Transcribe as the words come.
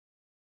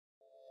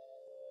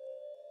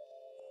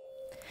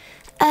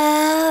I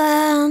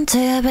want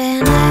to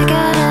be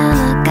naked in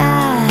the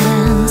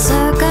garden,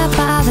 soaked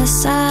by the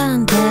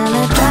sun till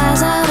it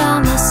dries out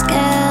on my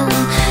skin,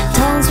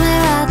 turns me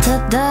right to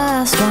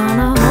dust.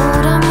 Wanna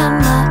hold him in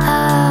my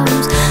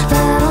arms,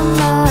 let him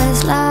know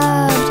he's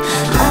loved.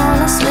 All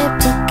asleep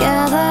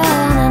together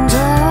and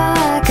enjoy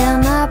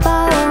waking up. I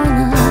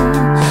wanna,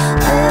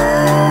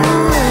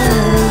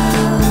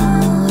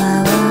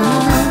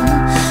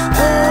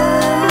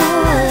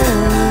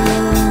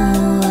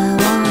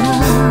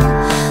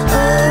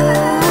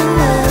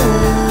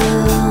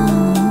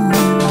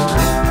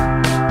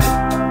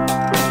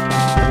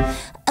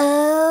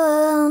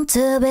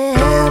 to be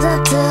held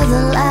up to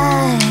the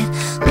light,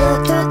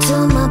 look through to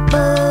my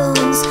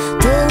bones.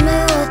 Tell me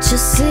what you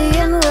see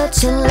and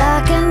what you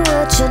like and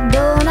what you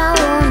don't. I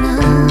wanna,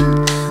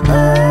 I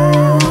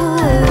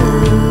wanna,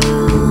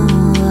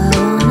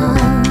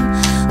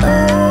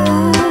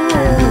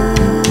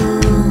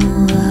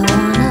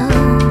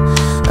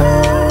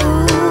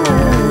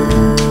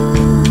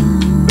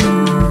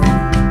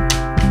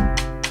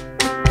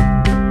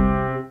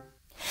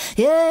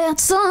 yeah,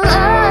 it's a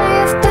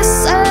lie if they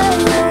say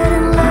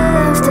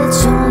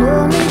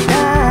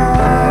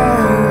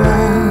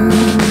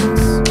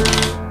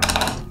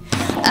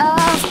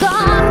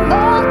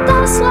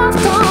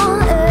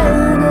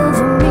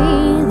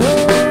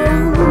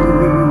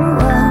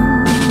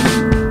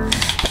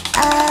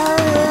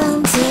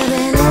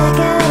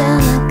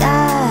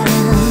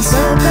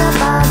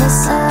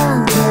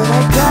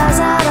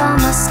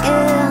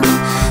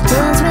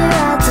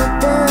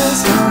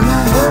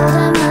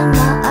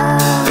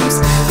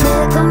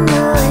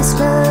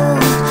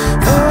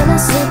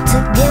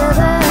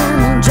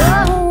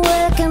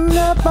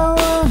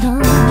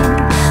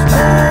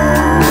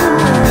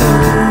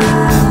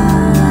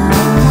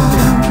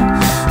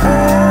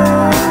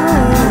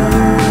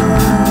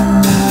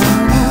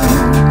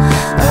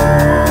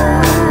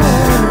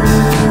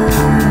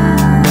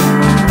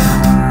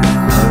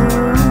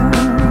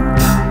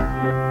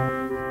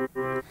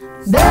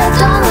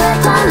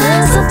don't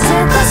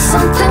hesitate, there's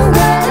something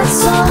great, it's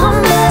so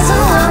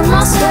amazing. One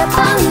more step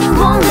and you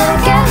won't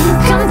make it. You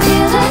can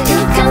feel it,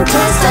 you can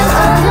taste it.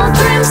 All your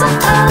dreams are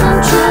coming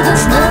true.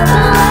 There's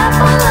nothing left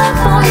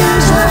for you,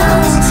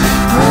 just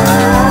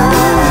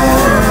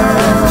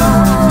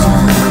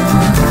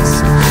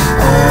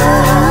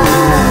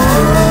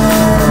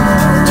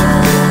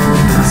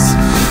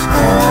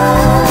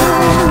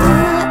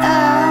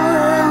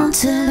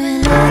to be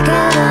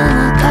naked in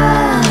a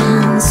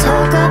garden,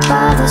 soaked up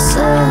by the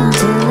sun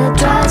till it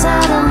dries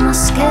out on my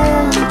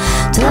skin,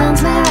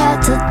 turns me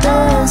right to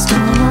dust.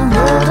 Wanna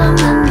hold him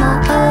in my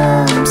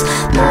arms,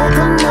 make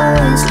him know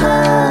he's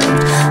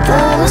loved.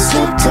 Fall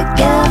asleep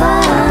together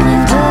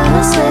and fall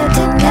asleep together.